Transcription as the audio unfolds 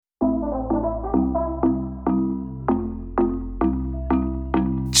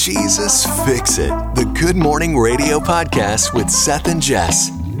Jesus Fix It, the Good Morning Radio podcast with Seth and Jess.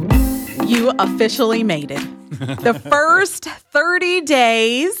 You officially made it. The first 30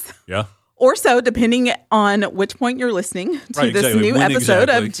 days or so, depending on which point you're listening to this new episode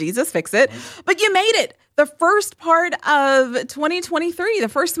of Jesus Fix It. But you made it. The first part of 2023, the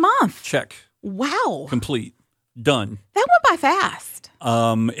first month. Check. Wow. Complete. Done. That went by fast.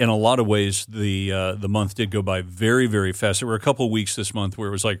 In a lot of ways, the month did go by very, very fast. There were a couple of weeks this month where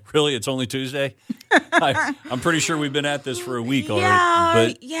it was like, really, it's only Tuesday? I'm pretty sure we've been at this for a week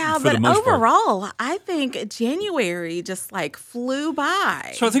already. But overall, I think January just like flew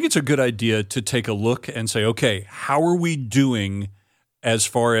by. So I think it's a good idea to take a look and say, okay, how are we doing as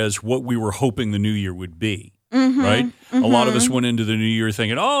far as what we were hoping the new year would be? Right? A lot of us went into the new year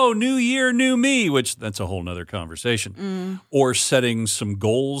thinking, oh, new year, new me, which that's a whole nother conversation. Or setting some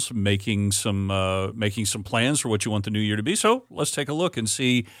goals, making some plans for what you want the new year to be. So let's take a look and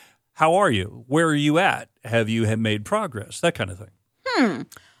see, how are you? Where are you at? Have you made progress? That kind of thing.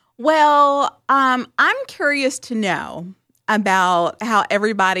 Well, I'm curious to know about how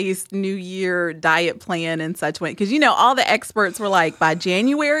everybody's New Year diet plan and such went. Because, all the experts were like, by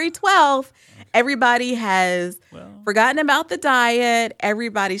January 12th, everybody has forgotten about the diet.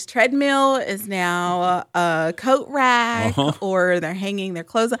 Everybody's treadmill is now a coat rack or they're hanging their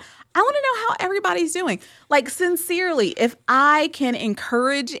clothes. I want to know how everybody's doing. Like, sincerely, if I can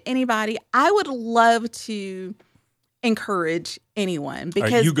encourage anybody, I would love to encourage anyone.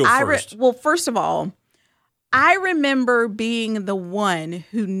 Because right, you go first. Well, first of all, I remember being the one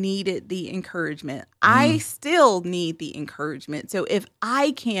who needed the encouragement. I still need the encouragement. So if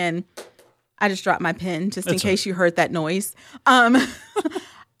I can, I just dropped my pen just in case you heard that noise.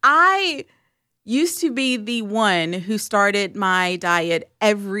 I used to be the one who started my diet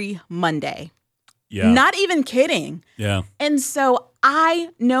every Monday. Yeah. Not even kidding. Yeah. And so I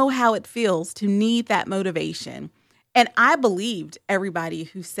know how it feels to need that motivation. And I believed everybody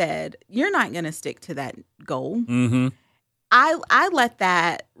who said, you're not going to stick to that goal. Mm-hmm. I let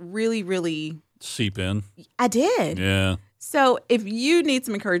that really, really seep in. I did. Yeah. So if you need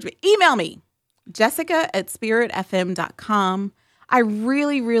some encouragement, email me, jessica@spiritfm.com. I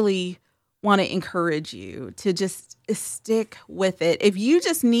really, really want to encourage you to just stick with it. If you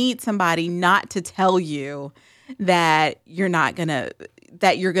just need somebody not to tell you that you're going to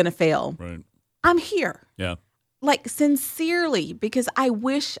fail, right. I'm here. Yeah. Like, sincerely, because I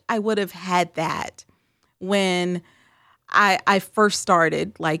wish I would have had that when I first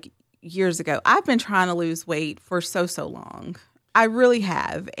started, like, years ago. I've been trying to lose weight for so long. I really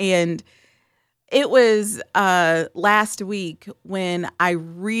have. And it was last week when I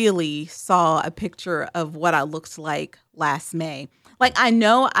really saw a picture of what I looked like last May. Like, I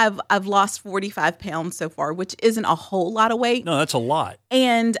know I've lost 45 pounds so far, which isn't a whole lot of weight. No, that's a lot.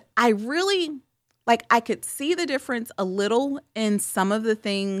 And I really... like, I could see the difference a little in some of the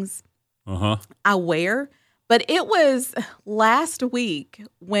things I wear. But it was last week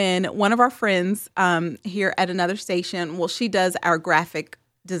when one of our friends here at another station, well, she does our graphic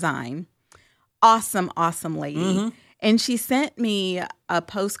design. Awesome lady. And she sent me a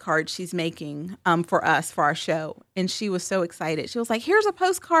postcard she's making for us, for our show. And she was so excited. She was like, here's a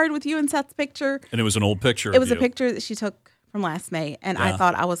postcard with you and Seth's picture. And it was an old picture. It was a picture that she took from last May, and I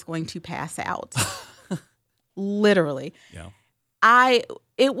thought I was going to pass out. Literally. Yeah.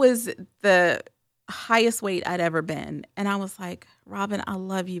 It was the highest weight I'd ever been. And I was like, Robin, I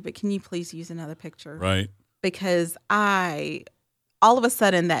love you, but can you please use another picture? Right. Because all of a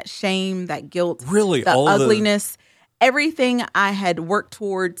sudden, that shame, that guilt, really, the ugliness, everything I had worked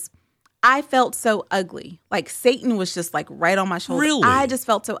towards, I felt so ugly. Like, Satan was just like right on my shoulder. Really? I just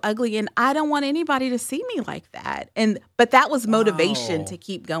felt so ugly, and I don't want anybody to see me like that. But that was motivation to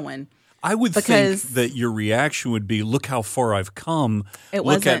keep going. I would think that your reaction would be, look how far I've come.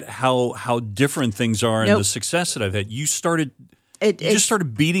 Look at how different things are and the success that I've had. You started just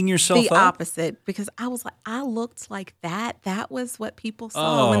started beating yourself up? The opposite, because I was like, I looked like that. That was what people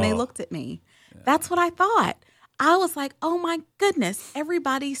saw when they looked at me. Yeah. That's what I thought. I was like, oh my goodness,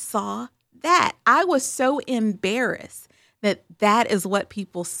 everybody saw that. I was so embarrassed that is what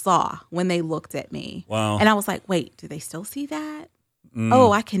people saw when they looked at me. Wow. And I was like, wait, do they still see that?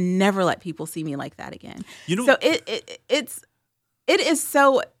 Oh, I can never let people see me like that again. So it's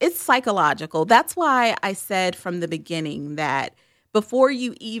psychological. That's why I said from the beginning that before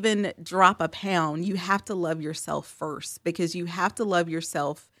you even drop a pound, you have to love yourself first, because you have to love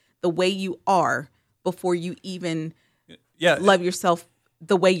yourself the way you are before you even love yourself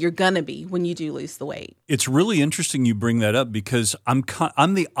the way you're going to be when you do lose the weight. It's really interesting you bring that up, because I'm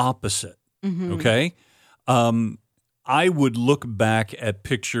the opposite, okay? I would look back at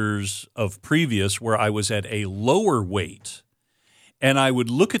pictures of previous where I was at a lower weight, and I would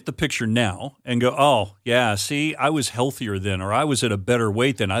look at the picture now and go, oh, yeah, see, I was healthier then, or I was at a better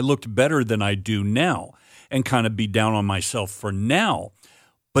weight then. I looked better than I do now, and kind of be down on myself for now.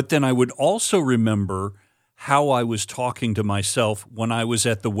 But then I would also remember how I was talking to myself when I was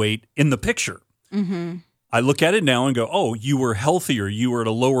at the weight in the picture. Mm-hmm. I look at it now and go, oh, you were healthier. You were at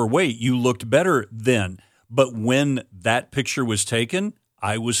a lower weight. You looked better then. But when that picture was taken,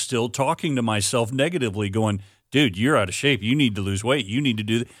 I was still talking to myself negatively, going, dude, you're out of shape. You need to lose weight. You need to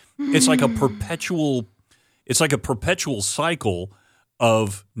do that. It's like a perpetual cycle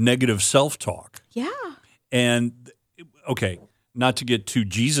of negative self-talk. Yeah. And, okay, not to get too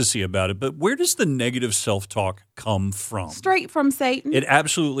Jesus-y about it, but where does the negative self-talk come from? Straight from Satan. It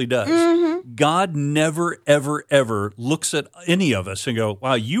absolutely does. Mm-hmm. God never, ever, ever looks at any of us and go,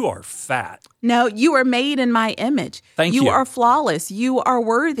 wow, you are fat. No, you are made in my image. Thank you. You are flawless. You are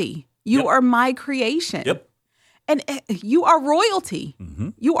worthy. You are my creation. Yep. And you are royalty. Mm-hmm.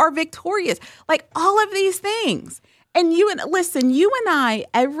 You are victorious. Like all of these things. And you and I,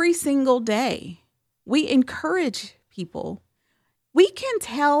 every single day, we encourage people. We can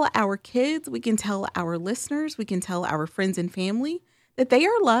tell our kids, we can tell our listeners, we can tell our friends and family that they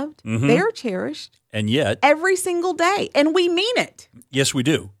are loved, they are cherished. And yet, every single day. And we mean it. Yes, we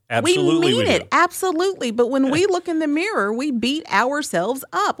do. Absolutely, we mean it. Absolutely. But when we look in the mirror, we beat ourselves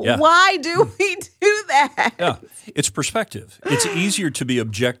up. Yeah. Why do we do that? Yeah, it's perspective. It's easier to be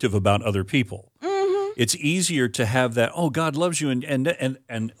objective about other people. Mm-hmm. It's easier to have that, oh, God loves you.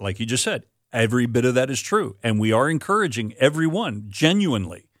 And like you just said, every bit of that is true. And we are encouraging everyone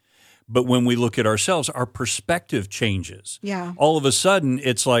genuinely. But when we look at ourselves, our perspective changes. Yeah. All of a sudden,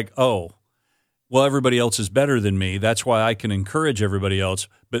 it's like, oh, well, everybody else is better than me. That's why I can encourage everybody else.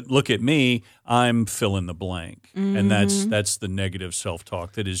 But look at me, I'm fill in the blank. Mm-hmm. And that's the negative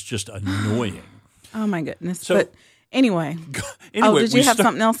self-talk that is just annoying. Oh, my goodness. So, but anyway, did you have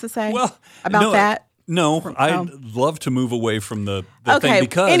something else to say about that? No, I'd love to move away from the thing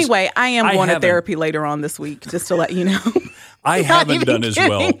because anyway, I am going to therapy later on this week, just to let you know. I haven't done as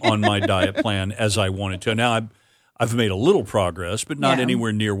well on my diet plan as I wanted to. Now, I've made a little progress, but not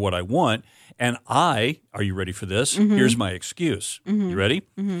anywhere near what I want. And are you ready for this? Mm-hmm. Here's my excuse. Mm-hmm. You ready?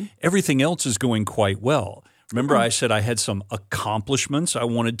 Mm-hmm. Everything else is going quite well. Remember I said I had some accomplishments I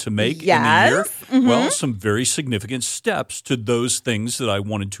wanted to make in the year? Mm-hmm. Well, some very significant steps to those things that I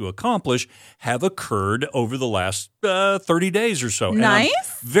wanted to accomplish have occurred over the last 30 days or so. Nice. And I'm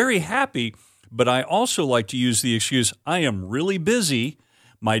very happy, but I also like to use the excuse, I am really busy,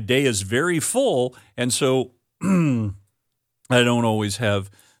 my day is very full, and so I don't always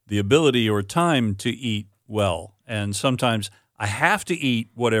have the ability or time to eat well. And sometimes I have to eat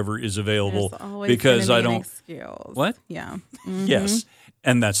whatever is available because I don't. Excuse. What? Yeah. Mm-hmm. Yes,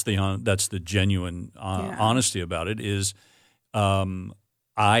 and that's the genuine honesty about it. Is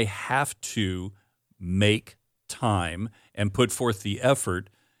I have to make time and put forth the effort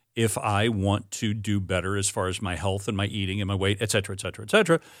if I want to do better as far as my health and my eating and my weight, et cetera, et cetera, et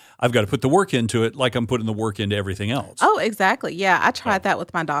cetera. I've got to put the work into it like I'm putting the work into everything else. Oh, exactly. Yeah, I tried that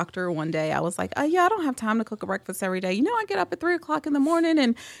with my doctor one day. I was like, oh, yeah, I don't have time to cook a breakfast every day. I get up at 3 o'clock in the morning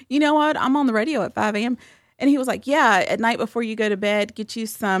and you know what? I'm on the radio at 5 a.m. And he was like, yeah, at night before you go to bed, get you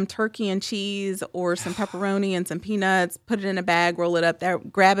some turkey and cheese or some pepperoni and some peanuts, put it in a bag, roll it up there,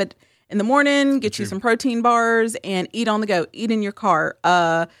 grab it in the morning, get you some protein bars and eat on the go, eat in your car.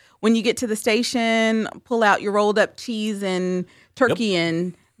 When you get to the station, pull out your rolled up cheese and turkey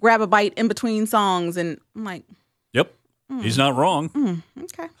and grab a bite in between songs. And I'm like, yep, he's not wrong.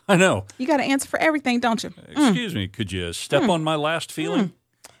 Okay. I know. You got to answer for everything, don't you? Excuse me, could you step on my last feeling?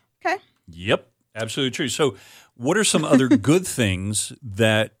 Okay. Yep, absolutely true. So what are some other good things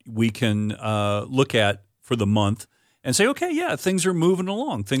that we can look at for the month and say, okay, yeah, things are moving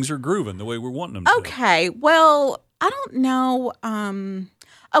along. Things are grooving the way we're wanting them to. Okay, well, I don't know.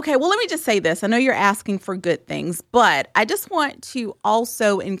 Okay, well, let me just say this. I know you're asking for good things, but I just want to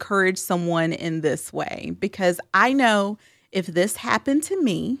also encourage someone in this way because I know if this happened to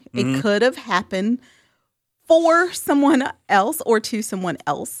me, it could have happened for someone else or to someone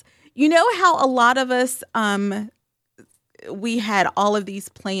else. You know how a lot of us, we had all of these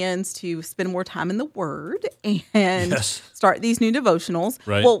plans to spend more time in the Word and start these new devotionals.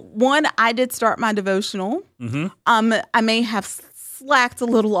 Right. Well, one, I did start my devotional. I may have slacked a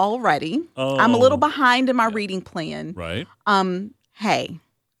little already. I'm a little behind in my reading plan. Right. Hey,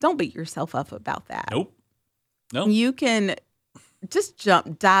 don't beat yourself up about that. Nope. No. You can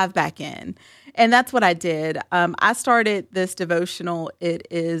dive back in. And that's what I did. I started this devotional. It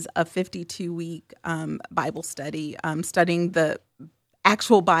is a 52-week Bible study, studying the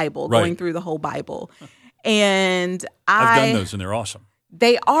actual Bible, going through the whole Bible. And I've done those, and they're awesome.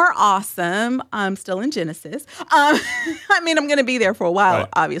 They are awesome. I'm still in Genesis. I mean, I'm going to be there for a while,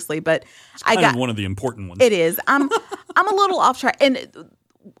 obviously, but it's kind of one of the important ones. It is. I'm a little off track, and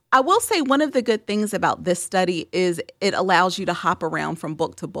I will say one of the good things about this study is it allows you to hop around from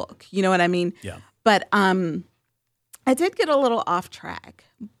book to book. You know what I mean? Yeah. But I did get a little off track,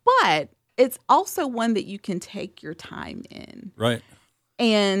 but it's also one that you can take your time in. Right.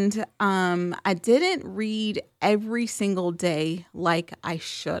 And I didn't read every single day like I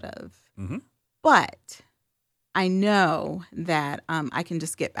should have. Mm-hmm. But I know that I can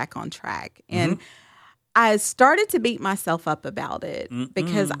just get back on track. And I started to beat myself up about it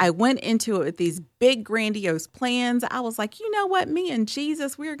because I went into it with these big, grandiose plans. I was like, you know what? Me and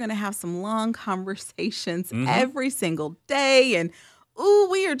Jesus, we're going to have some long conversations every single day. And,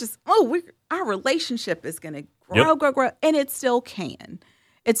 our relationship is going to grow. And it still can.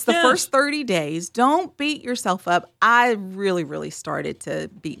 It's the first 30 days. Don't beat yourself up. I really, really started to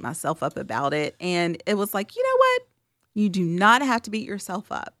beat myself up about it. And it was like, you know what? You do not have to beat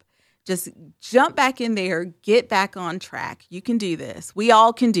yourself up. Just jump back in there. Get back on track. You can do this. We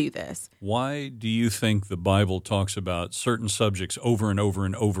all can do this. Why do you think the Bible talks about certain subjects over and over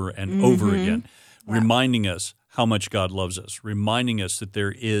and over and over again, reminding us how much God loves us, reminding us that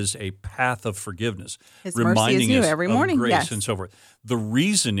there is a path of forgiveness, His reminding mercy is new us every of morning. grace and so forth. The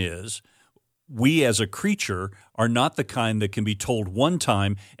reason is we as a creature are not the kind that can be told one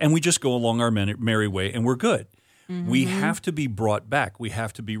time and we just go along our merry way and we're good. We have to be brought back. We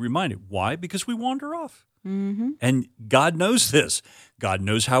have to be reminded. Why? Because we wander off. And God knows this. God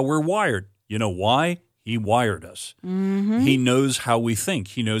knows how we're wired. You know why? He wired us. He knows how we think.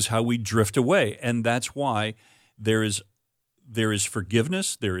 He knows how we drift away. And that's why there is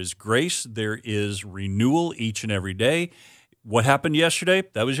forgiveness, there is grace, there is renewal each and every day. What happened yesterday?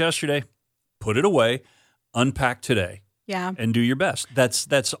 That was yesterday. Put it away. Unpack today. Yeah. And do your best.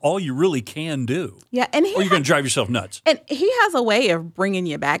 That's all you really can do. Yeah. And or you're going to drive yourself nuts. And he has a way of bringing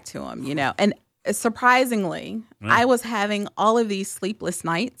you back to him, you know. And surprisingly, I was having all of these sleepless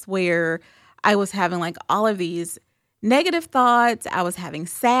nights where I was having like all of these negative thoughts. I was having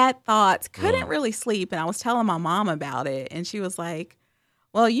sad thoughts, couldn't really sleep. And I was telling my mom about it. And she was like,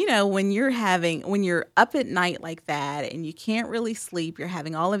 well, you know, when you're up at night like that and you can't really sleep, you're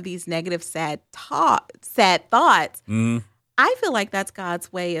having all of these negative, sad thoughts. I feel like that's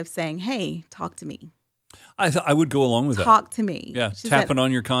God's way of saying, hey, talk to me. I would go along with that. Talk to me. Yeah, tapping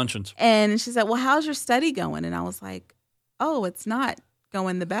on your conscience. And she said, well, how's your study going? And I was like, oh, it's not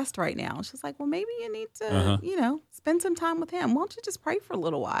going the best right now. She's like, well, maybe you need to, spend some time with him. Why don't you just pray for a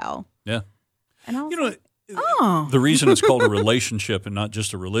little while? Yeah. And I was the reason it's called a relationship and not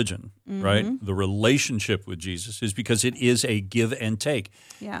just a religion, right? The relationship with Jesus is because it is a give and take.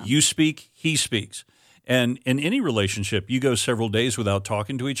 Yeah. You speak, he speaks. And in any relationship, you go several days without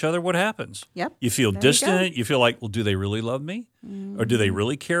talking to each other, what happens? Yep. You feel distant. You feel like, well, do they really love me? Or do they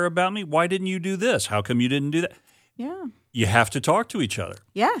really care about me? Why didn't you do this? How come you didn't do that? Yeah. You have to talk to each other.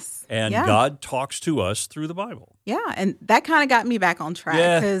 Yes. And God talks to us through the Bible. Yeah. And that kind of got me back on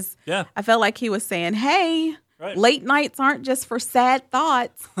track because I felt like he was saying, hey, late nights aren't just for sad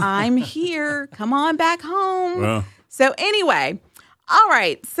thoughts. I'm here. Come on back home. Well. So anyway, all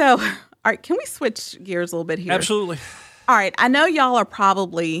right. So, all right, can we switch gears a little bit here? Absolutely. All right. I know y'all are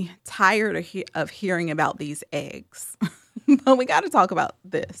probably tired of hearing about these eggs, but we got to talk about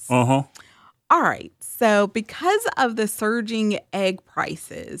this. Uh-huh. All right. So because of the surging egg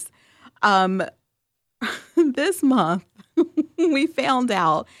prices, this month we found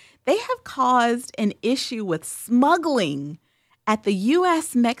out they have caused an issue with smuggling at the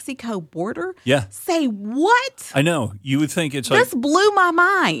U.S.-Mexico border. Yeah. Say what? I know. You would think it's this blew my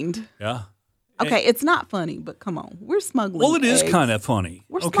mind. Yeah. Okay, it's not funny, but come on. We're smuggling Well, it eggs. is kind of funny.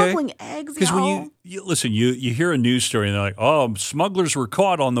 We're smuggling eggs, because when you listen, you hear a news story and they're like, oh, smugglers were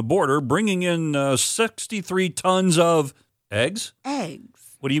caught on the border bringing in 63 tons of eggs.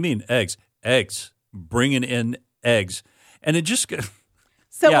 Eggs. What do you mean, eggs? Eggs. Bringing in eggs. And it just...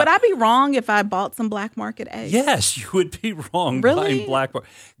 So would I be wrong if I bought some black market eggs? Yes, you would be wrong really? buying black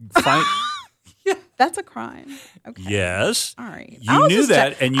market. That's a crime. Okay. Yes. All right. You knew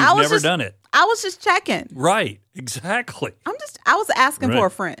that and you've never done it. I was just checking. Right. Exactly. I was asking for a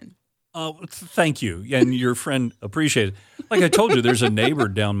friend. Oh, thank you. And your friend appreciated it. Like I told you, there's a neighbor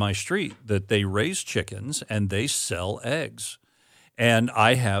down my street that they raise chickens and they sell eggs. And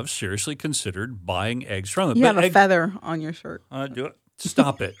I have seriously considered buying eggs from them. You have a feather on your shirt. Do it.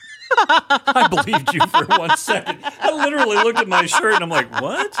 Stop it. I believed you for 1 second. I literally looked at my shirt and I'm like,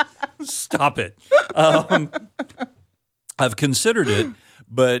 what? Stop it. I've considered it,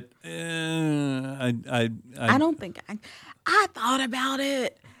 but I don't think I thought about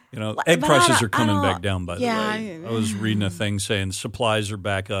it. Egg prices are coming back down, by the yeah, way. I was reading a thing saying supplies are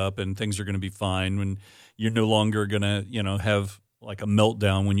back up and things are going to be fine when you're no longer going to, have like a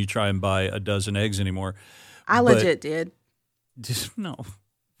meltdown when you try and buy a dozen eggs anymore. Legit did. No.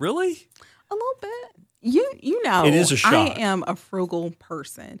 Really? A little bit. You know, it is a shock. I am a frugal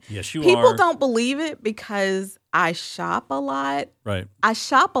person. Yes, you are. People don't believe it because I shop a lot. Right. I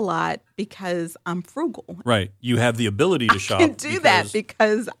shop a lot because I'm frugal. Right. You have the ability to shop. I can do that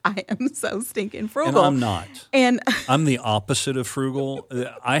because I am so stinking frugal. And I'm not. And I'm the opposite of frugal.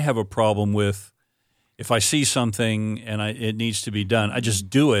 I have a problem with if I see something and it needs to be done, I just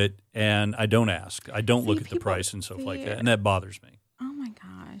do it and I don't ask. I don't look at the price and stuff like that. And that bothers me. Oh my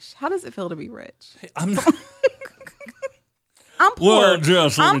gosh. How does it feel to be rich? I'm not. I'm poor. Well,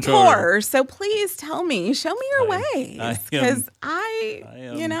 Jess, let me I'm tell poor. So please tell me, show me your ways. Because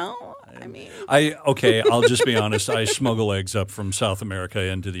I'll just be honest. I smuggle eggs up from South America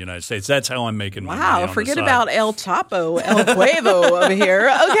into the United States. That's how I'm making my money. Wow, forget about El Chapo, El Huevo over here.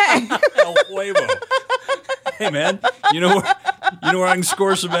 Okay. El Huevo. Hey, man, you know where I can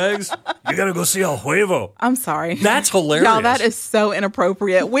score some eggs? You got to go see El Huevo. I'm sorry. That's hilarious. Y'all, that is so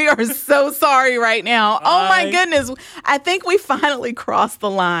inappropriate. We are so sorry right now. Oh, my goodness. I think we finally crossed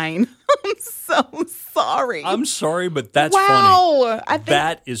the line. I'm so sorry. I'm sorry, but that's funny.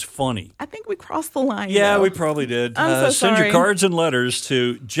 That is funny. I think we crossed the line. Yeah, though. we probably did. I'm so send sorry. your cards and letters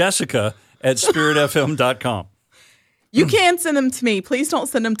to Jessica@spiritfm.com. You can send them to me. Please don't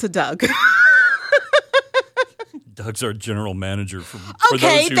send them to Doug. Doug's our general manager. For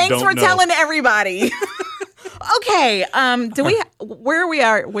okay, those who thanks don't for know. telling everybody. Okay, where we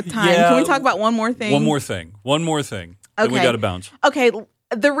are with time? Yeah, Can we talk about one more thing? One more thing. Okay. Then we got to bounce. Okay,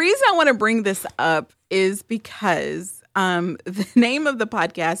 the reason I want to bring this up is because the name of the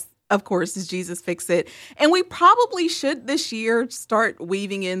podcast, of course, is Jesus Fix It. And we probably should this year start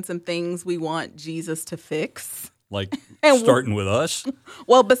weaving in some things we want Jesus to fix. Like starting with us?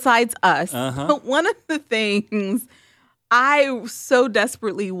 Well, besides us. Uh-huh. But one of the things I so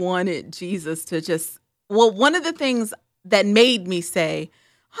desperately wanted Jesus to one of the things that made me say,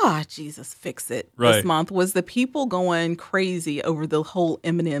 Jesus, fix it this month was the people going crazy over the whole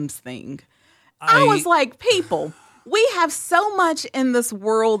M&M's thing. I was like, people, we have so much in this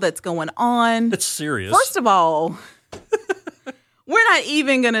world that's going on. It's serious. First of all, we're not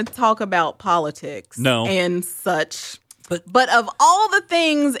even going to talk about politics and such. But of all the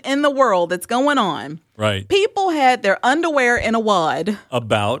things in the world that's going on, right? People had their underwear in a wad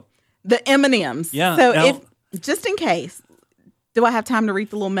about the M&Ms. Yeah. So now, just in case, do I have time to read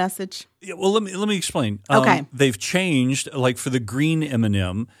the little message? Yeah, well, let me explain. Okay. They've changed, like for the green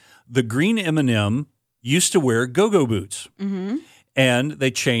M&M. The green M&M used to wear go-go boots, and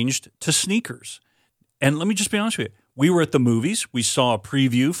they changed to sneakers. And let me just be honest with you. We were at the movies. We saw a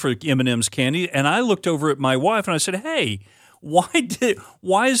preview for M&M's candy, and I looked over at my wife and I said, "Hey, why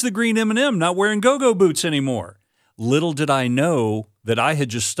is the green M&M not wearing go-go boots anymore?" Little did I know that I had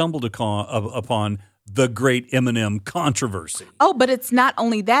just stumbled upon the great M&M controversy. Oh, but it's not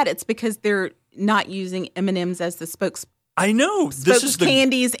only that; it's because they're not using M&Ms as the I know. This is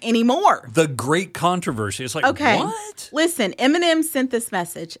candies anymore. The great controversy. It's like, what? Listen, M&M sent this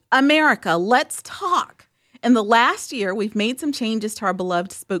message. America, let's talk. In the last year, we've made some changes to our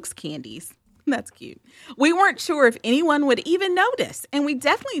beloved Spokes candies. That's cute. We weren't sure if anyone would even notice, and we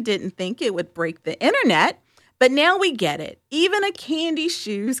definitely didn't think it would break the internet. But now we get it. Even a candy's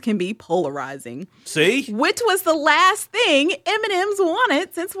shoes can be polarizing. See? Which was the last thing M&M's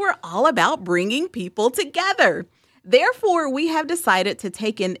wanted since we're all about bringing people together. Therefore, we have decided to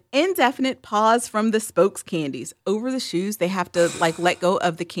take an indefinite pause from the Spokes candies. Over the shoes, they have to let go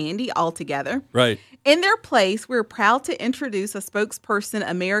of the candy altogether. Right. In their place, we're proud to introduce a spokesperson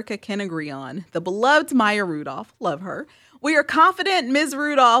America can agree on, the beloved Maya Rudolph. Love her. We are confident Ms.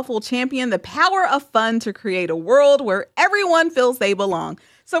 Rudolph will champion the power of fun to create a world where everyone feels they belong.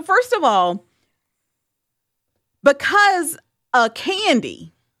 So first of all, because a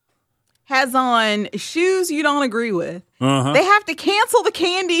candy has on shoes you don't agree with, they have to cancel the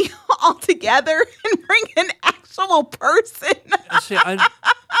candy altogether and bring an actual person. See, I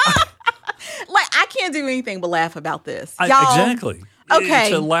can't do anything but laugh about this. Y'all, exactly. Okay.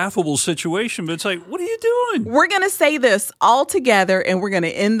 It's a laughable situation, but it's like, what are you doing? We're going to say this all together, and we're going to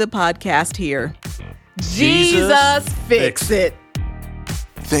end the podcast here. Jesus fix it.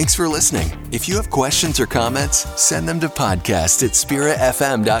 Thanks for listening. If you have questions or comments, send them to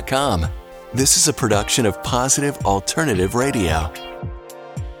podcast@spiritfm.com. This is a production of Positive Alternative Radio.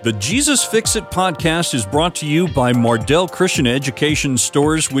 The Jesus Fix It podcast is brought to you by Mardel Christian Education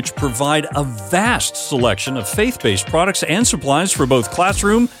Stores, which provide a vast selection of faith-based products and supplies for both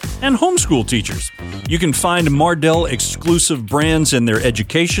classroom and homeschool teachers. You can find Mardel exclusive brands in their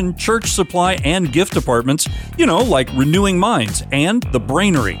education, church supply, and gift departments, like Renewing Minds and The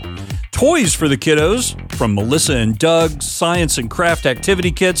Brainery. Toys for the kiddos, from Melissa and Doug, science and craft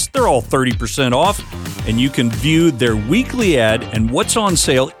activity kits, they're all 30% off. And you can view their weekly ad and what's on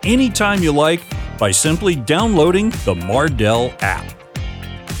sale anytime you like by simply downloading the Mardel app.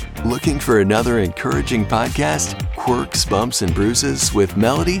 Looking for another encouraging podcast? Quirks, Bumps, and Bruises with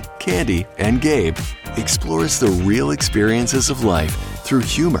Melody, Candy, and Gabe explores the real experiences of life through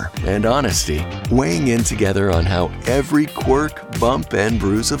humor and honesty, weighing in together on how every quirk, bump, and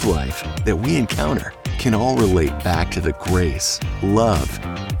bruise of life that we encounter can all relate back to the grace, love,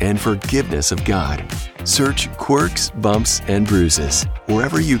 and forgiveness of God. Search Quirks, Bumps, and Bruises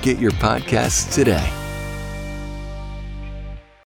wherever you get your podcasts today.